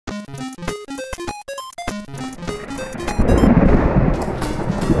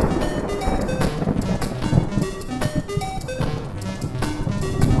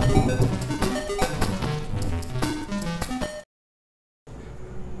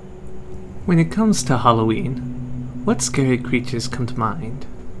When it comes to Halloween, what scary creatures come to mind?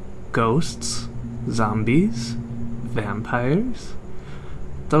 Ghosts? Zombies? Vampires?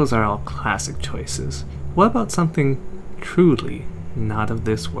 Those are all classic choices. What about something truly not of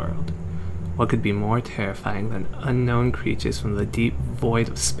this world? What could be more terrifying than unknown creatures from the deep void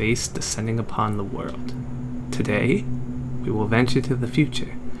of space descending upon the world? Today, we will venture to the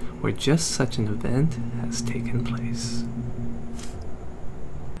future, where just such an event has taken place.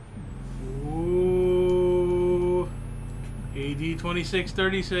 Ooh, AD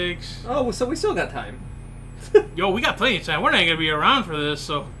 2636. Oh, so we still got time. Yo, we got plenty of time. We're not gonna be around for this,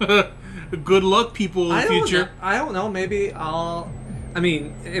 so good luck, people. In the future. I don't know. Maybe I'll. I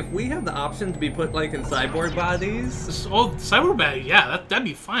mean, if we have the option to be put like in cyborg bodies. Oh, cyber bad. Yeah, that'd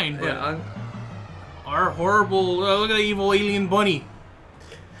be fine. But Yeah. our horrible. Look at the evil alien bunny.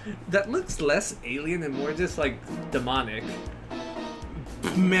 That looks less alien and more just like demonic.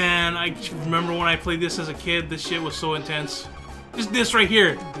 Man, I remember when I played this as a kid. This shit was so intense. Just this right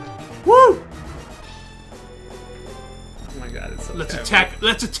here. Woo! Oh my god, it's so Let's terrible. attack.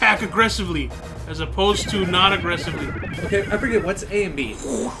 Let's attack aggressively, as opposed to not aggressively. Okay, I forget what's A and B.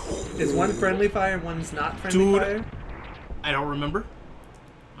 Is one friendly fire and one's not friendly Dude. fire? I don't remember.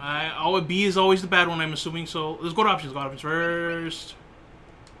 B is always the bad one, I'm assuming. So let's go to options. Go to options first.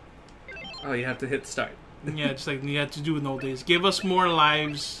 Oh, you have to hit start. Yeah, just like you had to do in the old days. Give us more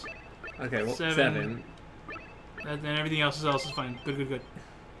lives. Okay, well, 7. 7. And everything else is fine. Good.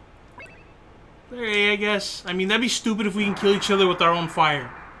 There, I guess. I mean, that'd be stupid if we can kill each other with our own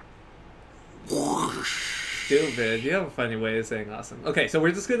fire. Stupid. You have a funny way of saying awesome. Okay, so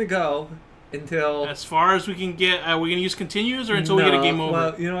we're just gonna go until... As far as we can get, are we gonna use continues or until we get a game over?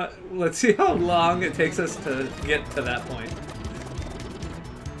 Well, you know what? Let's see how long it takes us to get to that point.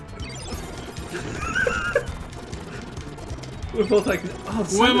 We're both like, oh,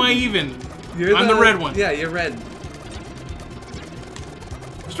 Who am I even? You're I'm the red one. Yeah, you're red.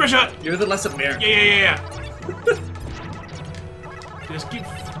 Straight shot! You're the less American. Yeah. Just keep...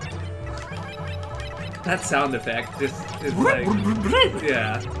 That sound effect just is like...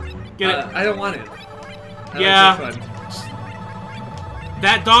 Yeah. Get it? I don't want it. I Yeah. like this one.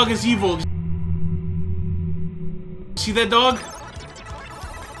 That dog is evil. See that dog?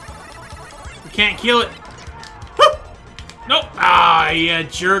 We can't kill it. Nope. Ah, yeah,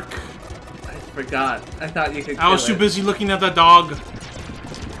 jerk. I forgot. I thought you could kill I was too it. busy looking at the dog.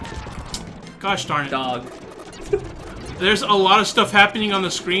 Gosh darn it. Dog. There's a lot of stuff happening on the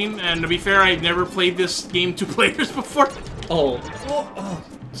screen, and to be fair, I've never played this game 2 players before. Oh.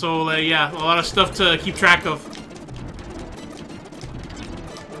 So, yeah, a lot of stuff to keep track of.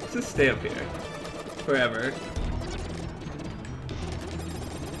 Let's just stay up here. Forever.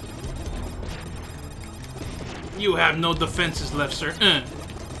 You have no defenses left, sir.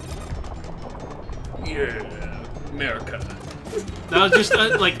 Yeah. America. That was just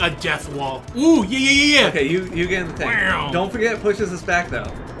like a death wall. Ooh, yeah. Okay, you get in the thing. Wow. Don't forget it pushes us back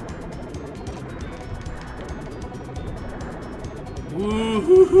though.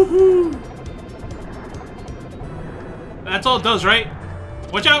 Woo-hoo-hoo-hoo. That's all it does, right?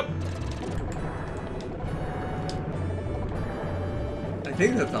 Watch out! I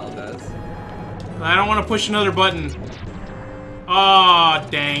think that's all it does. I don't want to push another button. Aw,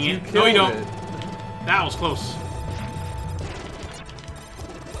 dang it. No, you don't. Killed it. That was close.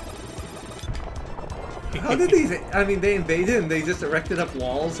 How did these... I mean, they invaded and they just erected up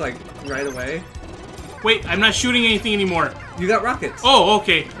walls, like, right away. Wait, I'm not shooting anything anymore. You got rockets. Oh,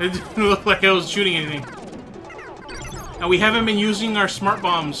 okay. It didn't look like I was shooting anything. Now, we haven't been using our smart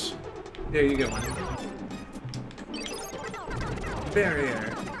bombs. There, you get one. Barrier.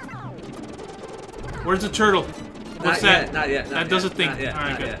 Where's the turtle? What's that? Not yet. That does a thing. Not yet.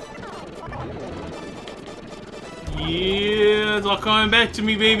 Alright, Not good. yet. Yeah, it's all coming back to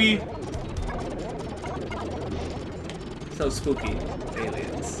me, baby. So spooky.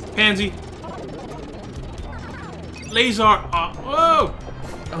 Aliens. Pansy. Laser. Whoa!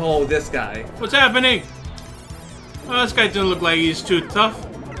 Oh, this guy. What's happening? Oh, this guy doesn't look like he's too tough.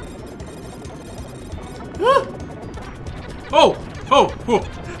 Oh!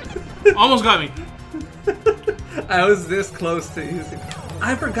 Almost got me. I was this close to using...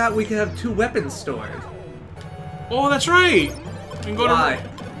 I forgot we could have 2 weapons stored. Oh, that's right. We can go Why? to...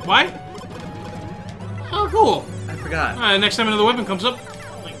 Why? Oh, cool. I forgot. Next time another weapon comes up.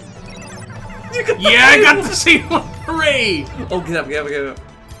 Like... You got Yeah, I got the same one. Hooray! Oh, get up. Yeah,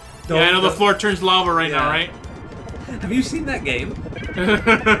 I know the floor turns lava right now, right? Have you seen that game?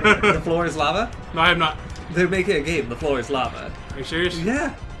 The floor is lava? No, I have not. They're making a game, The Floor is Lava. Are you serious?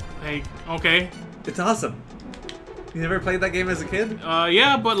 Yeah. Like, okay. It's awesome. You never played that game as a kid?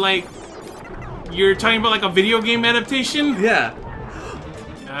 Yeah, but like, You're talking about like a video game adaptation? Yeah.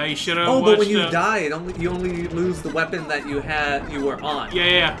 You should have. Oh, but when you die, you only lose the weapon that you were on.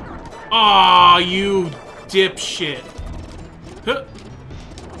 Yeah. Aw, you dipshit. Huh.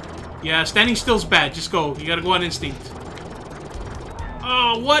 Yeah, standing still's bad. Just go. You gotta go on instinct.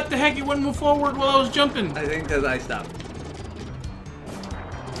 Oh, what the heck? You wouldn't move forward while I was jumping. I think because I stopped.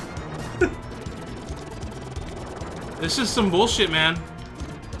 This is some bullshit, man.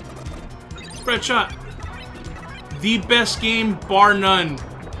 Spread shot. The best game, bar none.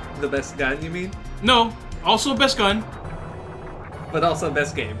 The best gun, you mean? No, also best gun. But also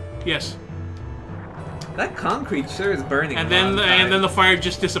best game. Yes. That concrete sure is burning. And then the fire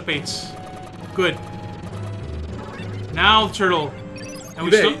just dissipates. Good. Now turtle. And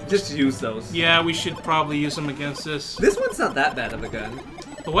we still just use those. Yeah, we should probably use them against this. This one's not that bad of a gun.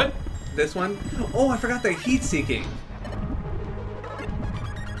 The what? This one? Oh, I forgot the heat seeking.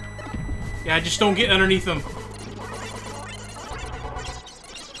 Yeah, just don't get underneath them.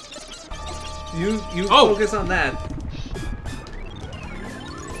 You focus on that.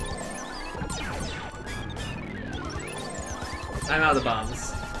 I'm out of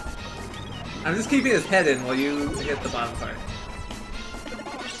bombs. I'm just keeping his head in while you hit the bottom part.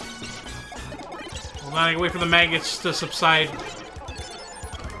 Hold on, I can wait for the maggots to subside.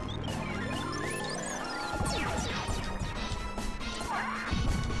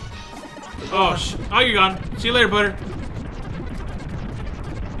 Oh, you're gone. See you later, butter.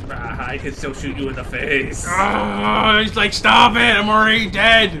 I can still shoot you in the face. He's like, stop it! I'm already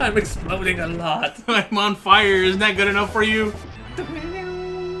dead! I'm exploding a lot. I'm on fire. Isn't that good enough for you?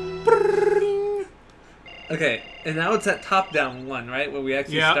 Okay, and now it's that top-down one, right? Where we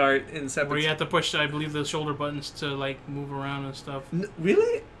actually start in separate... Where you have to push, I believe, the shoulder buttons to, like, move around and stuff.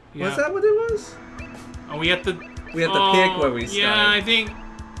 Really? Yeah. Was that what it was? Oh, we have to... We have to pick where we start. Yeah, I think...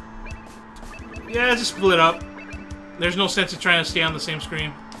 Yeah, just split up. There's no sense of trying to stay on the same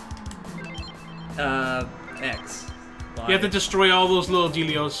screen. X. Y. You have to destroy all those little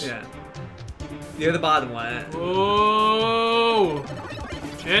dealios. Yeah. You're the bottom one. Oh!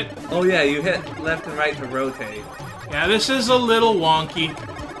 Shit. Oh yeah, you hit left and right to rotate. Yeah, this is a little wonky.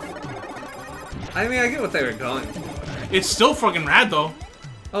 I mean, I get what they were going for. It's still fucking rad, though.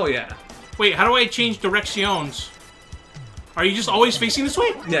 Oh yeah. Wait, how do I change directions? Are you just always facing this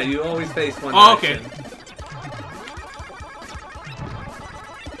way? Yeah, you always face one direction. Okay.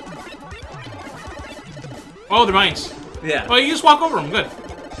 Oh, they're mines. Yeah. Oh, you just walk over them. Good.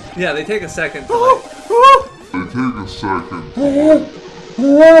 Yeah, they take a second to like... They take a second.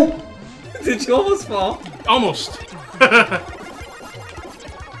 Did you almost fall? Almost.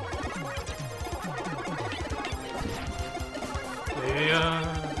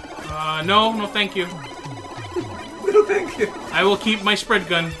 No, thank you. No, thank you. I will keep my spread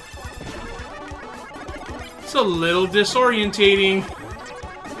gun. It's a little disorientating.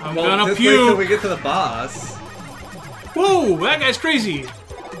 I'm gonna just puke. Wait till we get to the boss. Whoa, that guy's crazy.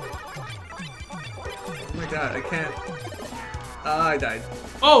 Oh my god, I can't... I died.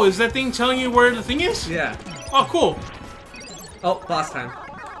 Oh, is that thing telling you where the thing is? Yeah. Oh, cool. Oh, boss time.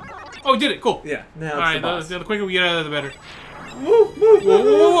 Oh, we did it. Cool. Yeah, now Alright, it's the boss. the quicker we get out of there, the better. Move, move, Whoa, move,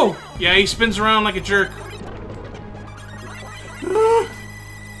 whoa, move. whoa. Yeah, he spins around like a jerk.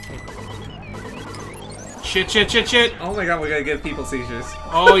 Shit. Oh my god, we're gonna give people seizures.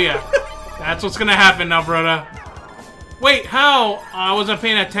 Oh, yeah. That's what's gonna happen now, brother. Wait, how? I wasn't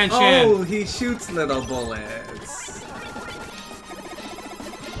paying attention. Oh, he shoots little bullets.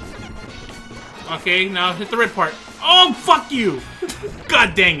 Okay, now hit the red part. Oh, fuck you!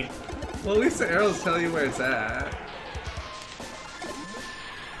 God dang it. Well, at least the arrows tell you where it's at.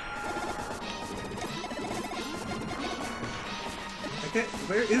 Okay,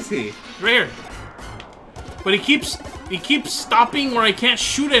 where is he? Right here. But he keeps stopping where I can't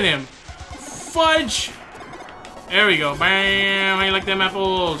shoot at him. Fudge! There we go. Bam! I like them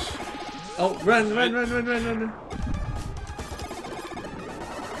apples. Oh, run.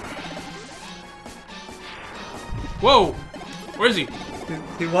 Whoa! Where is he?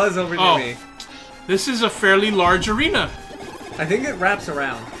 He was over near me. This is a fairly large arena. I think it wraps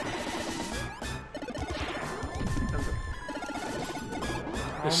around.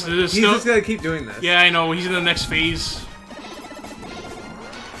 He's just gonna keep doing this. Yeah, I know. He's in the next phase.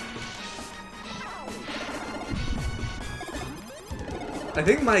 I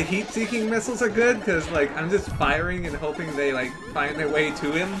think my heat-seeking missiles are good because, like, I'm just firing and hoping they like find their way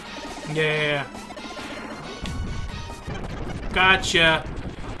to him. Yeah. Gotcha.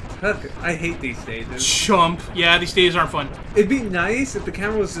 I hate these stages. Chump. Yeah, these stages aren't fun. It'd be nice if the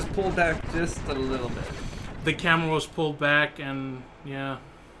camera was just pulled back just a little bit. The camera was pulled back, and yeah.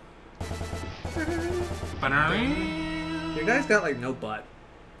 Your guy's got like no butt.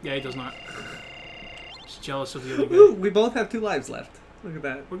 Yeah, he does not. Just jealous of the other guy. Ooh, we both have 2 lives left. Look at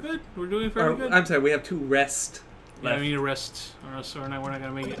that. We're good. We're doing very good. I'm sorry, we have 2 rest Yeah, left. we need to rest, or else we're not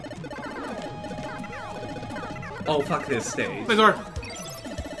gonna make it. Oh, fuck this stage. Play door.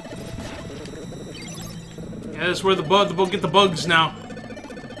 Yeah, that's where the get the bugs now.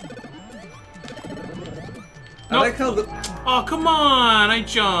 I like how the... Oh, come on! I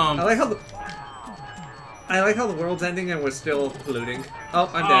jumped. I like how the world's ending and we're still polluting. Oh,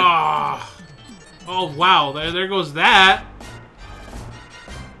 I'm dead. Ah. Oh, wow. There goes that.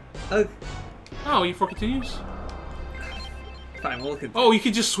 Oh, E4 continues? Fine, we'll continue. Oh, you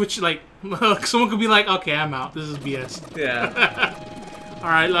could just switch, like... someone could be like, okay, I'm out. This is BS. Yeah.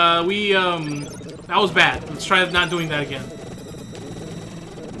 Alright, that was bad. Let's try not doing that again.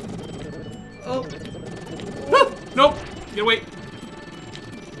 Oh. Woo! Nope. Get away.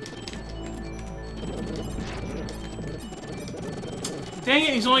 Dang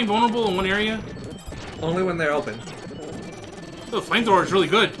it, he's only vulnerable in one area. Only when they're open. Oh, the flamethrower is really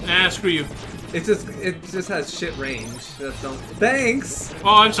good. Nah, screw you. It just has shit range. That's all. Thanks.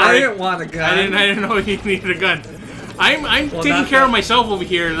 Oh, I'm sorry. I didn't want a gun. I didn't know you needed a gun. I'm Well, taking care of myself over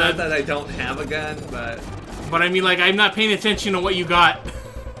here. Not that I don't have a gun, but I mean, like, I'm not paying attention to what you got.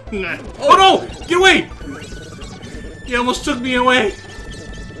 Oh no! Get away! You almost took me away.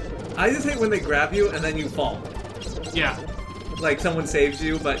 I just hate when they grab you and then you fall. Yeah. Like someone saves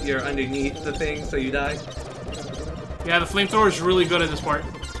you, but you're underneath the thing, so you die. Yeah, the flamethrower is really good at this part.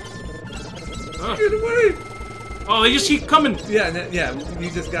 Ugh. Get away! Oh, they just keep coming. Yeah, yeah.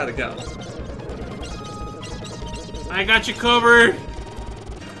 You just gotta go. I got you covered.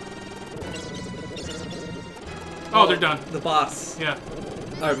 Oh, they're done. The boss. Yeah.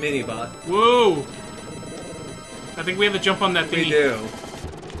 Our mini boss. Whoa. I think we have to jump on that thingy. We do.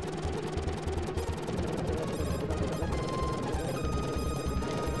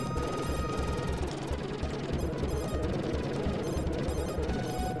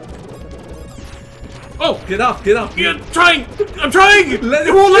 Oh! Get off! Get off! Yeah, I'm trying! I'm trying! It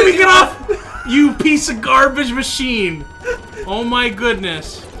won't let me get off! You piece of garbage machine! Oh my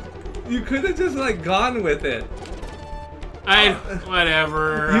goodness. You could have just like gone with it.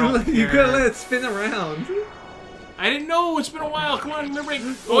 Whatever. You could have let it spin around. I didn't know. It's been a while. Come on, remember.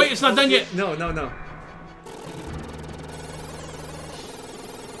 Oh wait, it's not done yet. No, no, no.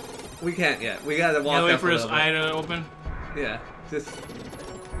 We can't yet. We gotta walk. Wait up for a his little bit. eye to open. Yeah, just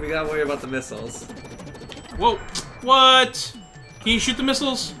we gotta worry about the missiles. Whoa! What? Can you shoot the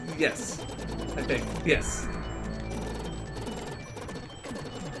missiles? Yes, I think yes.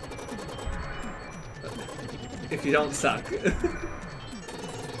 If you don't suck.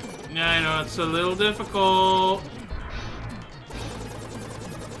 Yeah, I know it's a little difficult.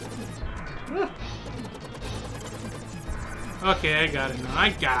 Okay, I got it now. I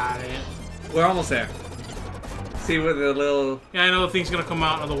got it. We're almost there. See where the little... Yeah, I know the thing's gonna come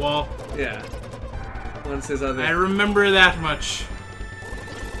out of the wall. Yeah. Once his other... I remember that much.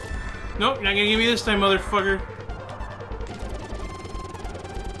 Nope, you're not gonna give me this time, motherfucker.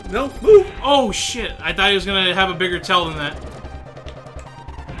 No, move! Oh, shit. I thought he was gonna have a bigger tail than that.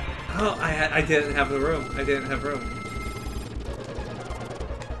 Oh, I didn't have the room. I didn't have room.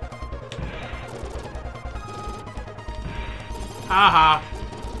 Haha.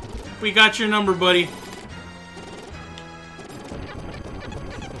 We got your number, buddy.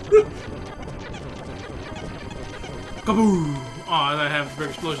 Kaboo! Oh, I have a big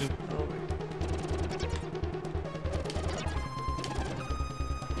explosion.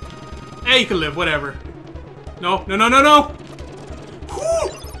 Hey, you can live, whatever. No, no, no, no, no!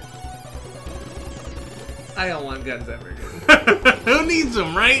 Whew! I don't want guns ever again. Who needs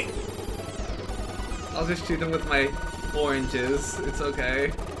them, right? I'll just shoot them with my oranges. It's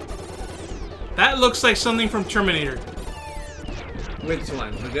okay. That looks like something from Terminator. Which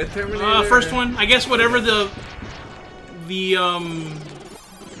one? The good Terminator? First one. I guess whatever the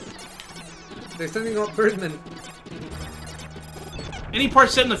They're sending out Birdman. any part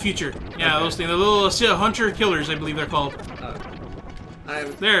set in the future. Yeah, Okay. those things. The little hunter killers, I believe they're called.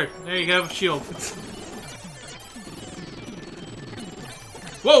 I'm... There you have a shield.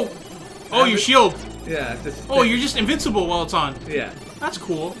 Whoa! Oh, your shield. Yeah, just... Oh, you're just invincible while it's on. Yeah. That's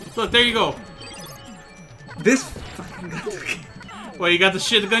cool. Look, there you go. This fucking gun... Well, you got the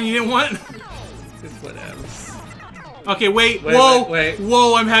shit gun you didn't want? It's whatevs. Okay, wait. Wait, Whoa! wait.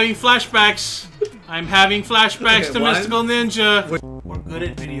 Whoa, I'm having flashbacks. I'm having flashbacks Okay, to one. Mystical Ninja. We're good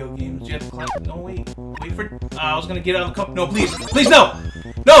at video games. You have to climb. No, wait. Wait for... I was gonna get out of the cup. No, please. Please, no!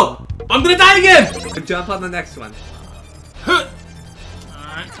 No! I'm gonna die again! Jump on the next one. Huh.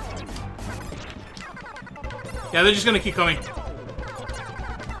 Alright. Yeah, they're just gonna keep coming.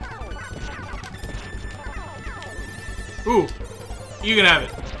 Ooh, you can have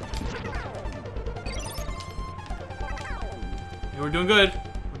it. Hey, we're doing good.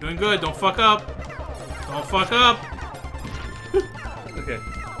 We're doing good. Don't fuck up. Don't fuck up. Okay.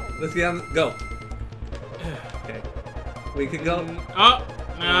 Let's get on. Go. Okay. We can go. Oh,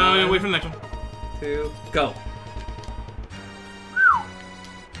 no, wait for the next one. 2, go.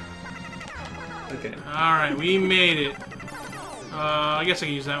 Okay. Alright, we made it. I guess I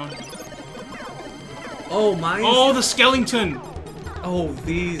can use that one. Oh, mine. Oh, the skeleton! Oh,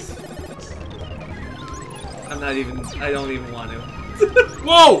 these. I don't even want to.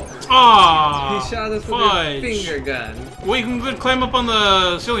 Whoa! Ah! He shot us with fudge. a finger gun. Wait, you can climb up on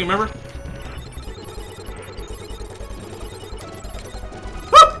the ceiling, remember?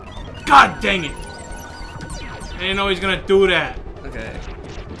 God dang it! I didn't know he's gonna do that. Okay.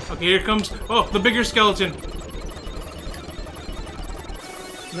 Okay, here comes. Oh, the bigger skeleton.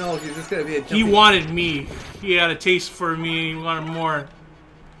 No, he's just gonna be a jumping. He wanted me. He had a taste for me and he wanted more.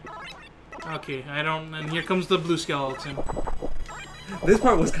 Okay, I don't. And here comes the blue skeleton. This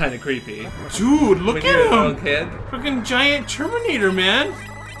part was kind of creepy. Dude, look When you're a at little him! kid. Freaking giant Terminator, man!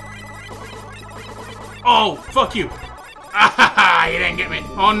 Oh, fuck you! Ah, you didn't get me.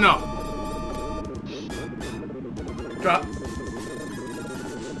 Oh no. Drop.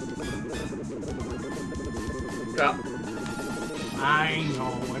 Drop. I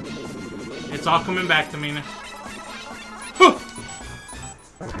know it. It's all coming back to me now. Huh.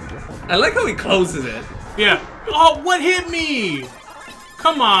 I like how he closes it. Yeah. Oh, what hit me?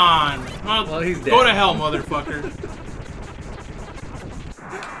 Come on. Well, he's dead. Go to hell, motherfucker.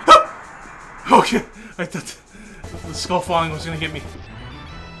 Okay. I thought the skull falling was gonna get me.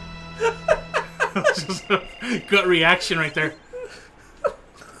 Just a gut reaction right there.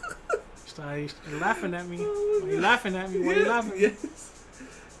 You're laughing at me. Why are you laughing at me? Why are you laughing? Yes.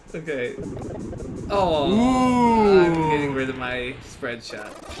 Okay. Oh, Ooh. I'm getting rid of my spread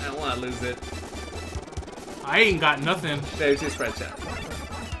shot. I don't want to lose it. I ain't got nothing. There's your spread shot.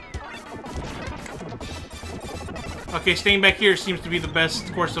 Okay, staying back here seems to be the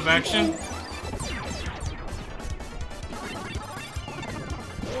best course of action.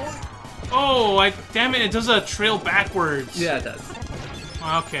 Oh, damn it, it does a trail backwards. Yeah, it does.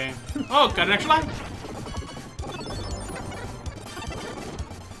 Okay. Oh, got an extra life.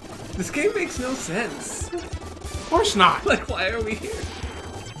 This game makes no sense. Of course not. Like, why are we here?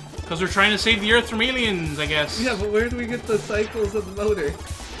 Because we're trying to save the Earth from aliens, I guess. Yeah, but where do we get the cycles of the motor?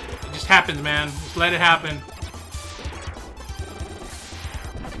 It just happens, man. Just let it happen.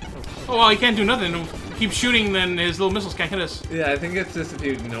 Oh, well, he can't do nothing. Keep shooting, then his little missiles can't hit us. Yeah, I think it's just if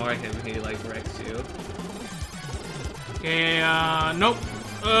you ignore him, he, like, wrecks you. Okay, nope.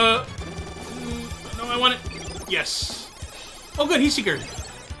 No, I want it. Yes. Oh, good, Heat Seeker.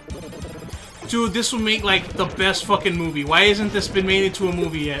 Dude, this will make, like, the best fucking movie. Why hasn't this been made into a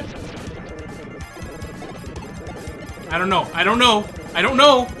movie yet? I don't know. I don't know. I don't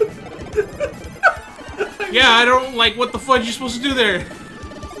know. Yeah, I don't, like, what the fudge you supposed to do there?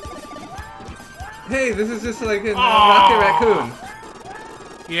 Hey, this is just like in Rocket Raccoon.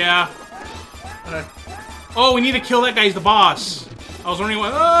 Yeah. Oh, we need to kill that guy. He's the boss. I was wondering why.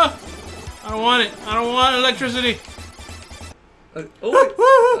 I don't want it. I don't want electricity.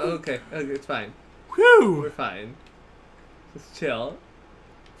 Okay, it's fine. Whew. We're fine. Just chill.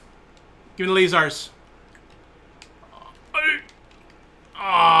 Give me the lasers.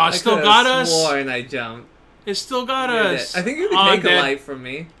 Ah, still got us. I swore and I jumped. It still got us. I think you can take a life from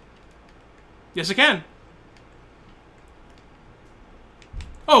me. Yes, I can.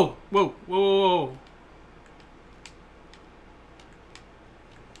 Oh, whoa, whoa, whoa,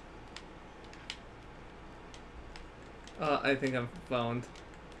 whoa. I think I'm found.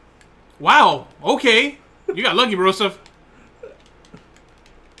 Wow, okay. You got lucky, Broseph.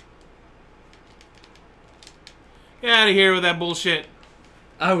 Get out of here with that bullshit.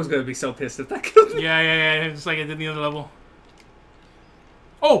 I was gonna be so pissed if that killed me. Yeah. It's like I did the other level.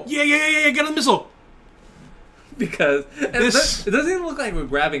 Oh, yeah. Get on the missile. Because it doesn't even look like we're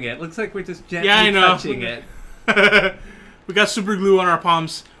grabbing it. It looks like we're just gently touching it. We got super glue on our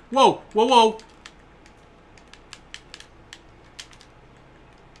palms. Whoa.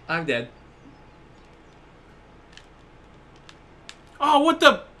 I'm dead. Oh, what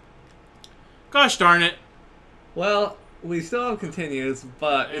the? Gosh darn it. Well, we still have continues,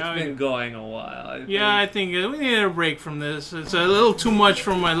 but it's been going a while. I think we need a break from this. It's a little too much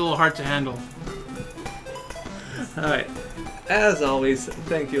for my little heart to handle. Alright. As always,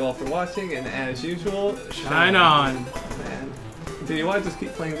 thank you all for watching, and as usual, shine on. Man. Do you want to just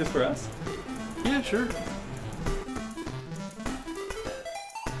keep playing just for us? Yeah, sure.